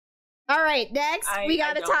All right, next we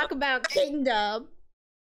got to talk about Kingdom.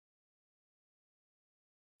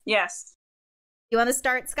 Yes. You want to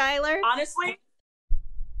start, Skylar? Honestly,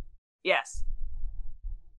 yes.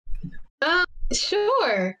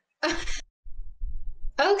 Sure.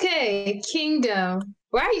 Okay, Kingdom.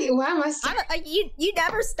 Why am I you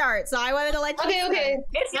never start, so I wanted to let you Okay.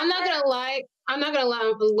 I'm not gonna lie. I'm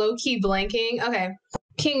low-key blanking. Okay.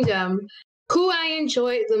 Kingdom. Who I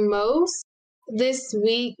enjoyed the most this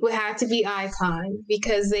week would have to be Icon,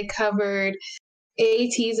 because they covered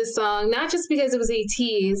AT's song, not just because it was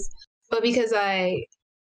AT's, but because I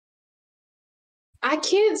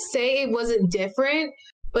can't say it wasn't different,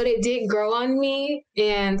 but it did grow on me,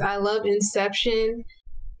 and I love Inception.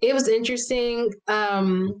 It was interesting.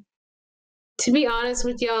 To be honest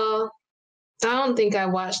with y'all, I don't think I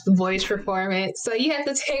watched The Voice perform it, so you have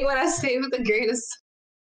to take what I say with a grain of salt.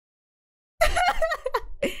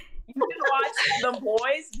 You didn't watch The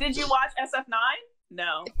Boys? Did you watch SF9?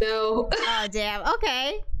 No. No. Oh, damn.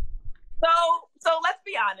 Okay. So let's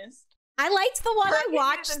be honest. I liked the one I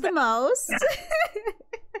watched the most.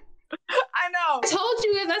 I know. I told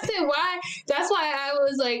you, I said why. That's why I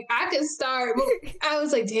was like, I could start. I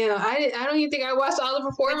was like, damn, I don't even think I watched all the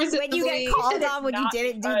performances. When you get called on when you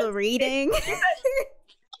didn't do the reading. She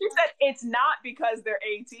said it's not because they're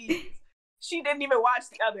ATs. She didn't even watch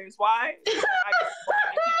the others. Why?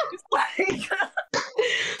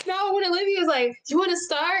 No, when Olivia was like, do you want to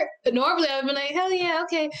start? Normally I would be like, hell yeah,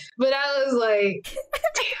 okay. But I was like,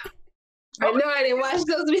 damn. I know I didn't watch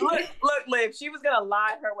those videos. Look, Liv, she was gonna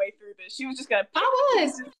lie her way through this. She was just gonna pick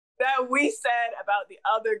pieces that we said about the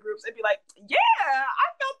other groups and be like, yeah, I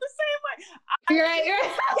felt the same way. Right.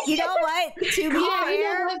 You know what? To be fair, you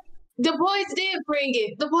know what? The boys did bring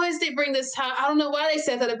it. The boys did bring this time. I don't know why they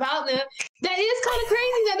said that about them. That is kind of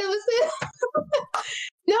crazy that it was this.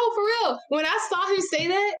 No, for real. When I saw him say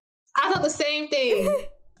that, I thought the same thing.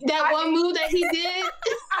 That one move that he did.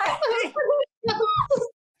 I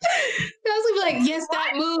was like, yes,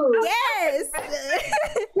 that move. Yes.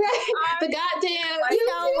 The goddamn. You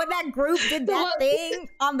know, when that group did that thing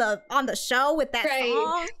on the show with that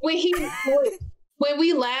song. When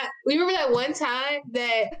we laughed, we remember that one time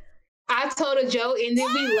that I told a joke and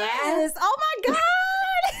then we laughed. Oh my god.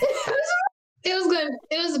 It was good.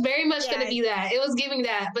 It was very much going to be that. It was giving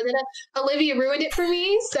that. But then Olivia ruined it for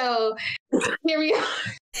me. So here we are.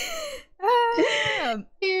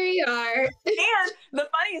 Here we are. And the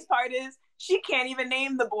funniest part is she can't even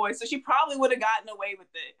name the boys. So she probably would have gotten away with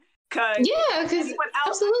it. Because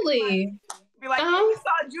absolutely. Be like, you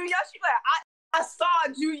saw Julia? She'd be like, I saw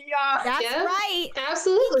Julia. That's right.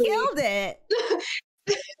 Absolutely. He killed it.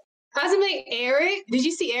 I was like, Eric, did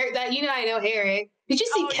you see Eric? That, you know, I know Eric. Did you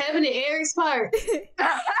see Kevin and Eric's part?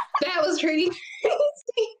 That was pretty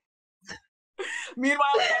crazy.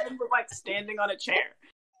 Meanwhile, Kevin was like standing on a chair.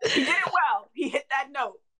 He did it well. He hit that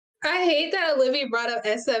note. I hate that Olivia brought up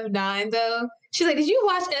SF9 though. She's like, did you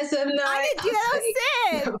watch SF9? I didn't do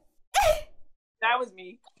that. No. That was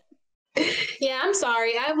me. Yeah, I'm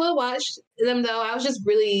sorry. I will watch them though. I was just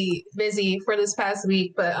really busy for this past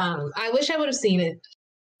week, but I wish I would have seen it.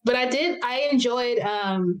 But I did. I enjoyed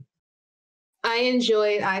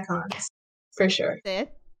Icons for sure. Okay.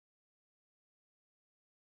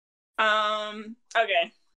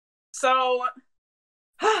 So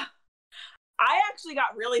I actually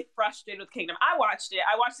got really frustrated with Kingdom. I watched it.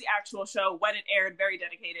 I watched the actual show when it aired, very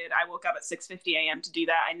dedicated. I woke up at 6:50 a.m. to do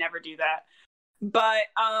that. I never do that. But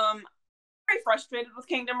I'm very frustrated with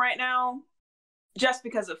Kingdom right now just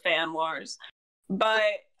because of fan wars.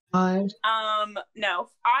 But no,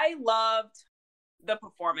 I loved the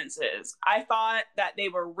performances. I thought that they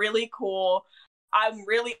were really cool. I'm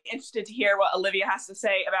really interested to hear what Olivia has to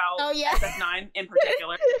say about SF9 in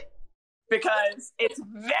particular. Because it's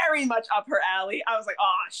very much up her alley. I was like,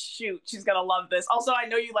 oh, shoot, she's going to love this. Also, I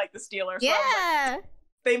know you like the Steelers. So like,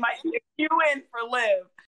 they might pick you in for Liv.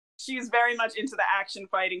 She's very much into the action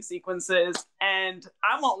fighting sequences. And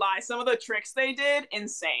I won't lie, some of the tricks they did,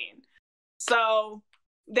 insane. So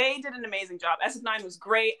they did an amazing job. SF9 was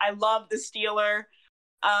great. I love the Steeler.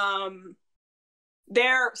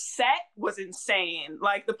 Their set was insane.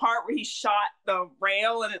 Like the part where he shot the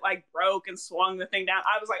rail and it like broke and swung the thing down.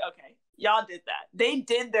 I was like, okay, y'all did that. They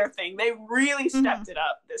did their thing. They really stepped it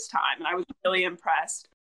up this time. And I was really impressed.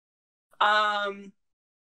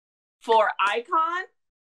 For Icon,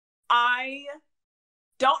 I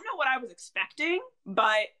don't know what I was expecting,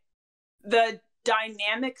 but the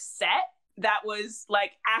dynamic set that was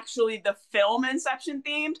like actually the film Inception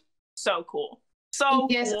themed, so cool. So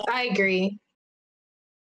yes, cool. I agree.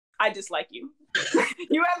 I dislike you.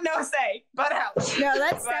 You have no say, but help. No,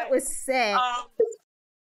 that was sick.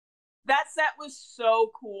 that set was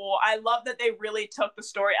so cool. I love that they really took the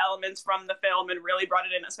story elements from the film and really brought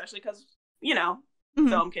it in, especially because, you know,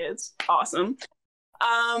 film kids. Awesome.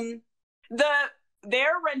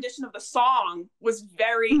 Their rendition of the song was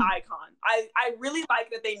very icon. I really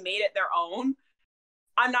like that they made it their own.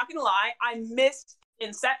 I'm not gonna lie, I missed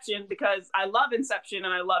Inception because I love Inception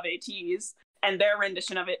and I love ATEEZ and their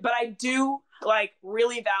rendition of it, but I do like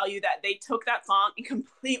really value that they took that song and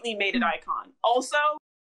completely made it icon. Also,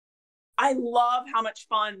 I love how much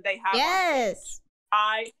fun they have. Yes.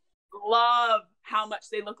 I love how much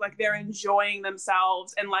they look like they're enjoying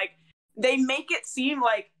themselves, and like they make it seem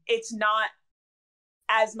like it's not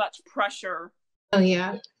as much pressure. Oh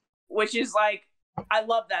yeah. Which is like, I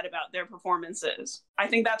love that about their performances. I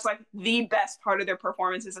think that's like the best part of their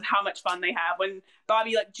performances and how much fun they have. When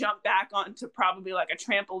Bobby like jumped back onto probably like a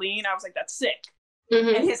trampoline, I was like, that's sick.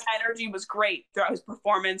 And his energy was great throughout his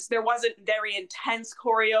performance. There wasn't very intense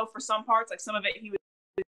choreo for some parts. Like some of it, he was,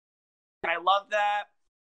 and I loved that.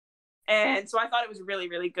 And so I thought it was really,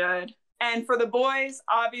 really good. And for the boys,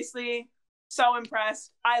 obviously, so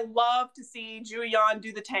impressed. I love to see Juyeon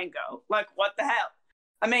do the tango. Like, what the hell?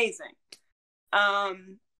 Amazing.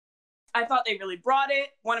 I thought they really brought it.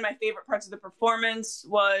 One of my favorite parts of the performance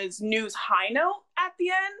was New's high note at the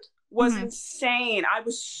end. Was insane. I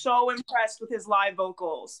was so impressed with his live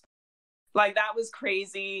vocals. Like, that was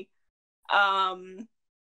crazy.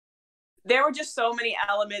 There were just so many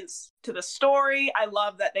elements to the story. I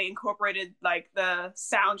love that they incorporated like the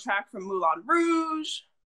soundtrack from Moulin Rouge.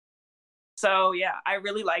 So yeah, I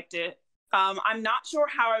really liked it. I'm not sure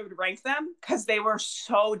how I would rank them because they were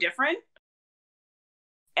so different.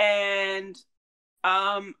 And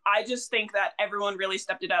I just think that everyone really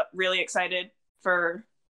stepped it up. Really excited for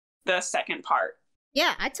the second part.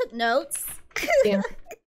 Yeah, I took notes. Yeah.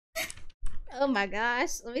 Oh my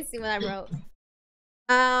gosh. Let me see what I wrote.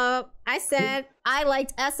 I said I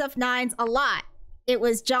liked SF9's a lot. It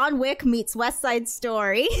was John Wick meets West Side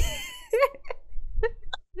Story.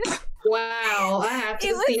 Wow, I have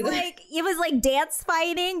to see that. It was like dance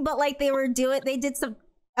fighting, but like they did some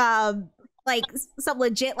like some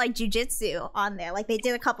legit like jujitsu on there. Like they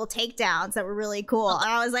did a couple takedowns that were really cool. And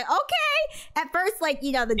I was like, okay. At first, like,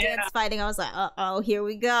 you know, the dance fighting, I was like, uh-oh, here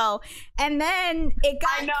we go. And then it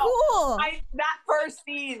got cool. That first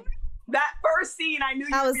scene, I knew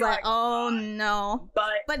you I was like, oh no.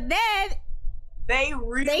 But then they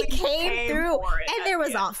came through, and there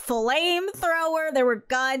was a flamethrower. There were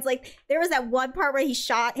guns. Like there was that one part where he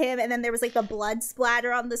shot him, and then there was like the blood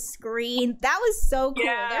splatter on the screen. That was so cool.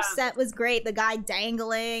 Yeah. Their set was great. The guy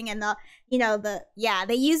dangling, and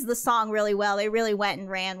they used the song really well. They really went and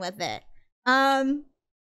ran with it. I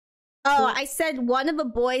said one of the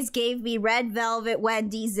boys gave me Red Velvet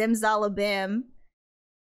Wendy Zimzalabim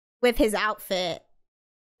with his outfit.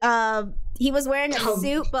 He was wearing a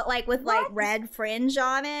suit, but like with like red fringe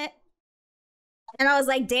on it. And I was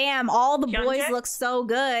like, damn, all the boys look so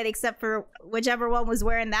good except for whichever one was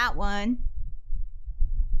wearing that one.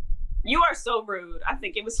 You are so rude. I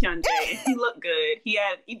think it was Hyunjae. He looked good. He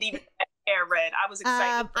even had hair red. I was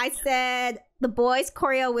excited. I said the boys'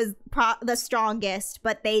 choreo was the strongest,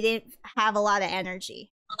 but they didn't have a lot of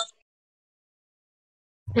energy.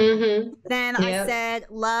 Then I said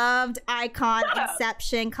loved icon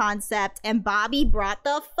Inception concept, and Bobby brought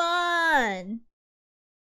the fun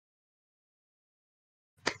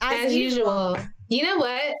as usual. You know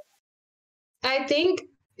what? I think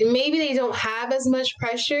maybe they don't have as much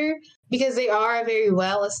pressure because they are a very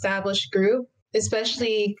well established group,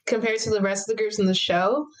 especially compared to the rest of the groups in the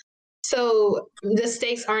show. So the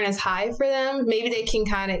stakes aren't as high for them. Maybe they can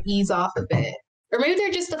kind of ease off a bit. Or maybe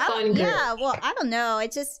they're just a fun group. Yeah, well, I don't know.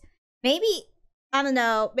 It just, maybe, I don't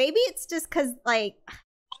know. Maybe it's just because, like,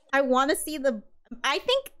 I want to see I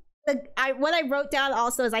think, what I wrote down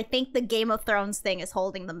also is I think the Game of Thrones thing is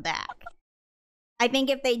holding them back. I think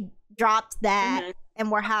if they dropped that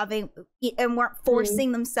and weren't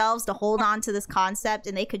forcing themselves to hold on to this concept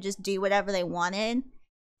and they could just do whatever they wanted,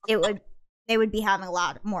 they would be having a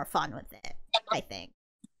lot more fun with it, I think.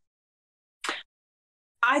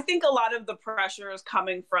 I think a lot of the pressure is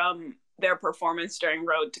coming from their performance during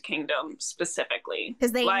Road to Kingdom specifically.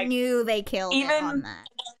 Because they knew they killed it on that.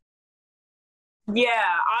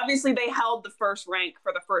 Yeah, obviously they held the first rank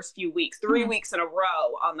for the first few weeks, 3 weeks in a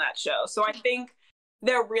row on that show. So I think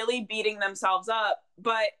they're really beating themselves up.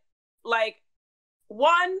 But, like,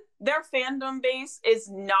 one, their fandom base is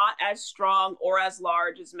not as strong or as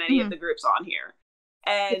large as many of the groups on here.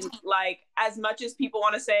 And, like, as much as people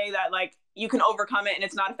want to say that, like, you can overcome it and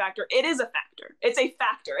it's not a factor, it is a factor. It's a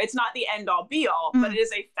factor. It's not the end all be all, but it is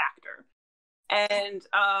a factor. And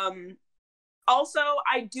Also,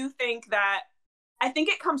 I do think that I think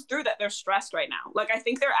it comes through that they're stressed right now. Like I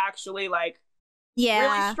think they're actually like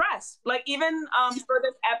really stressed. Like even for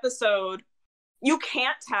this episode, you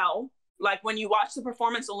can't tell. Like when you watch the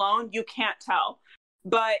performance alone, you can't tell.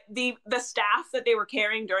 But the staff that they were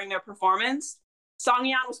carrying during their performance,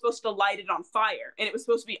 Songyeon was supposed to light it on fire, and it was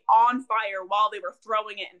supposed to be on fire while they were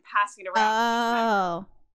throwing it and passing it around. Oh.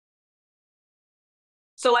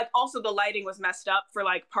 So like also the lighting was messed up for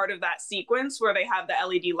like part of that sequence where they have the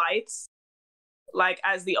LED lights like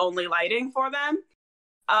as the only lighting for them.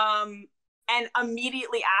 And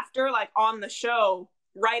immediately after, like on the show,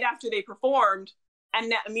 right after they performed,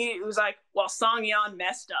 and that immediately was like, well, Songyeon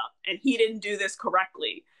messed up and he didn't do this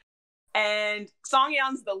correctly. And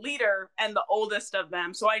Songyeon's the leader and the oldest of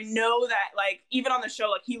them. So I know that like even on the show,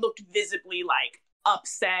 like he looked visibly like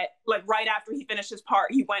upset. Like right after he finished his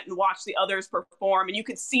part, he went and watched the others perform, and you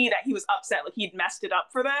could see that he was upset, like he'd messed it up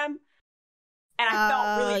for them. And I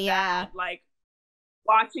felt really bad, like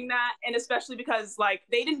watching that, and especially because like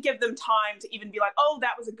they didn't give them time to even be like, oh,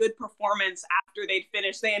 that was a good performance after they'd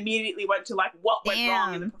finished. They immediately went to like what went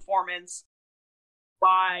wrong in the performance,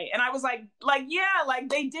 why. And I was like yeah, like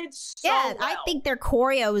they did so well. I think their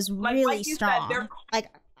choreo was really strong. Said, like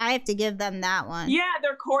I have to give them that one. Yeah,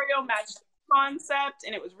 their choreo matched the concept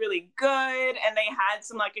and it was really good, and they had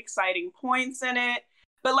some like exciting points in it.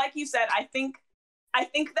 But like you said, I think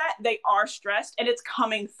that they are stressed and it's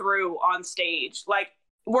coming through on stage. Like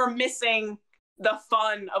we're missing the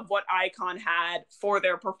fun of what iKON had for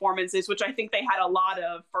their performances, which I think they had a lot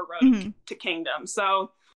of for Road to Kingdom.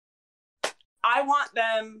 So I want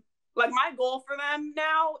them, like my goal for them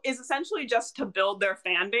now is essentially just to build their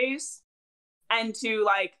fan base and to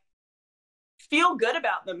like feel good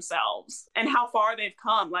about themselves and how far they've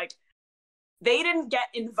come. Like they didn't get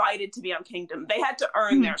invited to be on Kingdom. They had to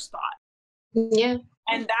earn their spot. Yeah.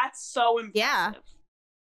 And that's so impressive. Yeah.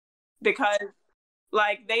 Because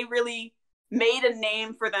like they really made a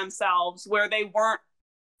name for themselves where they weren't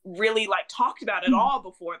really like talked about at all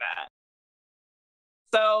before that.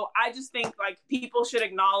 So I just think like people should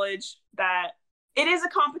acknowledge that it is a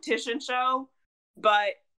competition show, but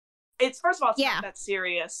it's first of all, it's not that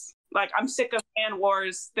serious. Like I'm sick of fan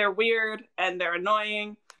wars. They're weird and they're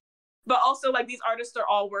annoying. But also like these artists are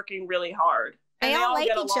all working really hard. And they all like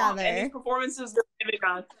each other. And these performances they're giving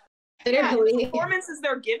us. The performances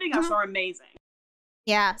they're giving us are amazing.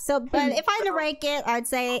 Yeah. So, but if I had to rank it, I'd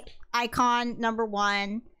say iKON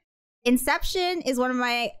 #1. Inception is one of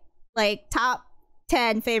my like top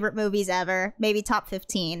 10 favorite movies ever. Maybe top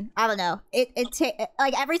 15. I don't know.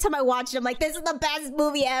 Like every time I watch it, I'm like, this is the best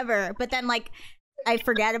movie ever. But then like I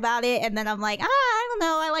forget about it, and then I'm like, I don't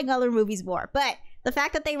know. I like other movies more. But the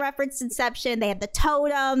fact that they referenced Inception, they had the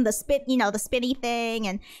totem, the spinny thing,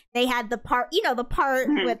 and they had the part,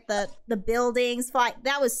 with the buildings.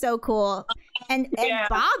 That was so cool. And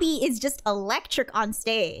Bobby is just electric on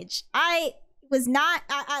stage. I was not,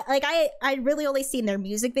 I really only seen their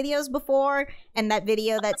music videos before, and that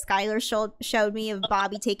video that Skylar showed me of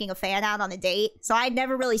Bobby taking a fan out on a date. So I'd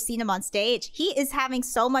never really seen him on stage. He is having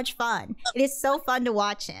so much fun. It is so fun to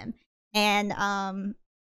watch him. And,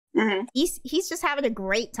 he's just having a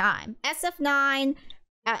great time. SF9,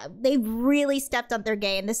 they really stepped up their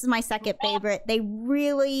game. This is my second favorite. They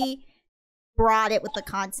really brought it with the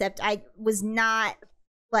concept. I was not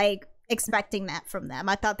like expecting that from them.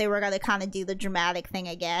 I thought they were going to kind of do the dramatic thing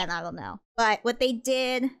again. I don't know. But what they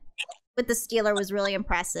did with the Stealer was really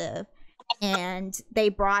impressive. And they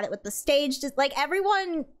brought it with the stage. Just like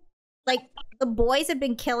everyone, like the boys had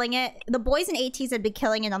been killing it. The boys and ATs had been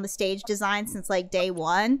killing it on the stage design since like day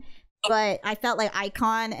one. But I felt like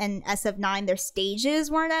iKON and SF9, their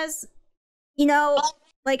stages weren't as,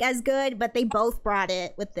 like as good, but they both brought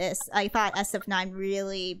it with this. I thought SF9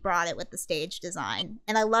 really brought it with the stage design.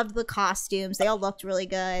 And I loved the costumes. They all looked really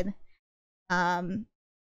good. The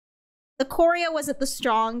choreo wasn't the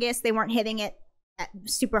strongest. They weren't hitting it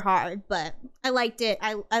super hard, but I liked it.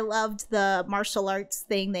 I loved the martial arts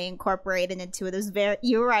thing they incorporated into it. It was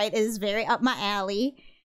you're right, it is very up my alley.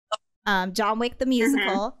 John Wick the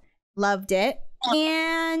musical. Loved it.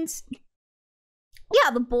 And yeah,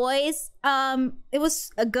 the boys, it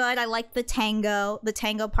was good. I liked the tango. The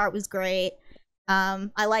tango part was great.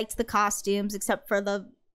 I liked the costumes, except for the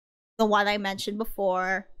one I mentioned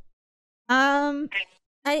before. I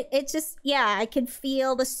could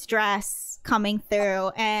feel the stress coming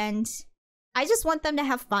through, and I just want them to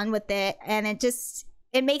have fun with it. And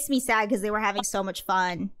it makes me sad because they were having so much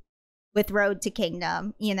fun with Road to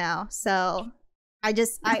Kingdom, so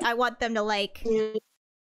I want them to like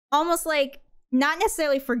almost like not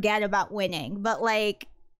necessarily forget about winning, but like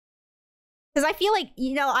Because I feel like,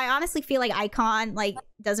 you know, I honestly feel like iKON like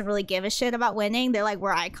doesn't really give a shit about winning. They're like,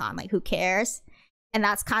 we're iKON, like who cares? And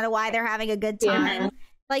that's kind of why they're having a good time. Yeah.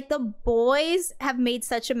 Like the boys have made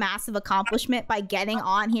such a massive accomplishment by getting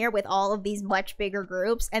on here with all of these much bigger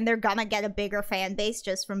groups, and they're gonna get a bigger fan base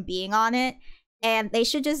just from being on it. And they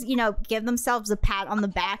should just, you know, give themselves a pat on the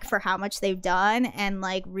back for how much they've done and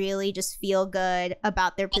like really just feel good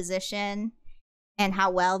about their position and how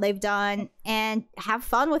well they've done and have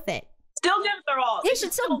fun with it. Still give it their all. They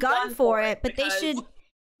should still gun for it, but they should,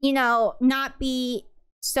 you know, not be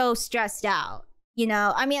so stressed out. You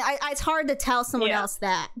know, I mean, it's hard to tell someone else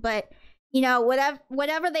that, but you know,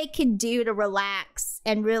 whatever they can do to relax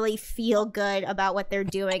and really feel good about what they're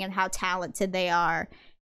doing and how talented they are,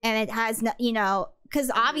 and it has, you know,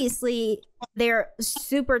 because obviously they're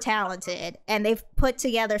super talented and they've put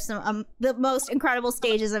together some the most incredible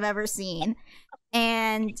stages I've ever seen,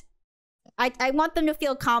 and I want them to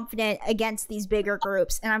feel confident against these bigger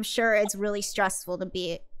groups, and I'm sure it's really stressful to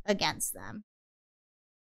be against them.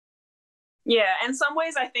 Yeah, in some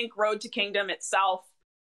ways, I think Road to Kingdom itself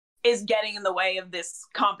is getting in the way of this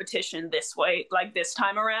competition this way, like this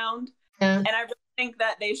time around. Yeah. And I really think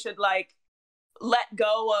that they should like let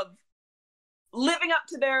go of living up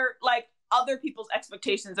to their like other people's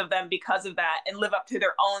expectations of them because of that, and live up to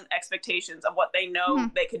their own expectations of what they know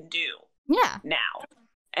they can do. Yeah. Now,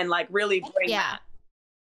 and like really bring that. Yeah.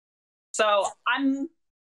 So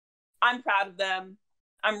I'm proud of them.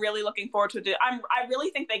 I'm really looking forward to it. I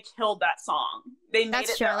really think they killed that song. They made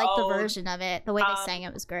That's it true. I their like the own. version of it. The way they sang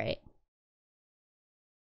it was great.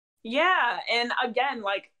 Yeah, and again,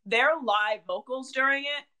 like their live vocals during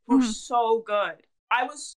it were so good. I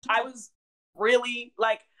was really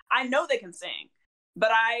like, I know they can sing,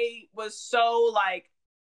 but I was so like,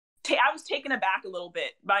 I was taken aback a little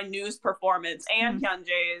bit by Nu's performance and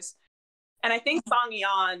Hyunjae's, and I think Song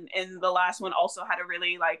Yeon in the last one also had a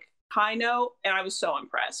really like high note, and I was so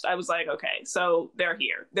impressed. I was like, okay, so they're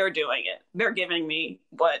here, they're doing it, they're giving me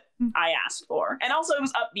what I asked for, and also it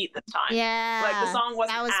was upbeat this time. Yeah, like the song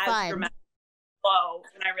wasn't that was as fun. dramatic, slow,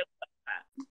 and I really liked that.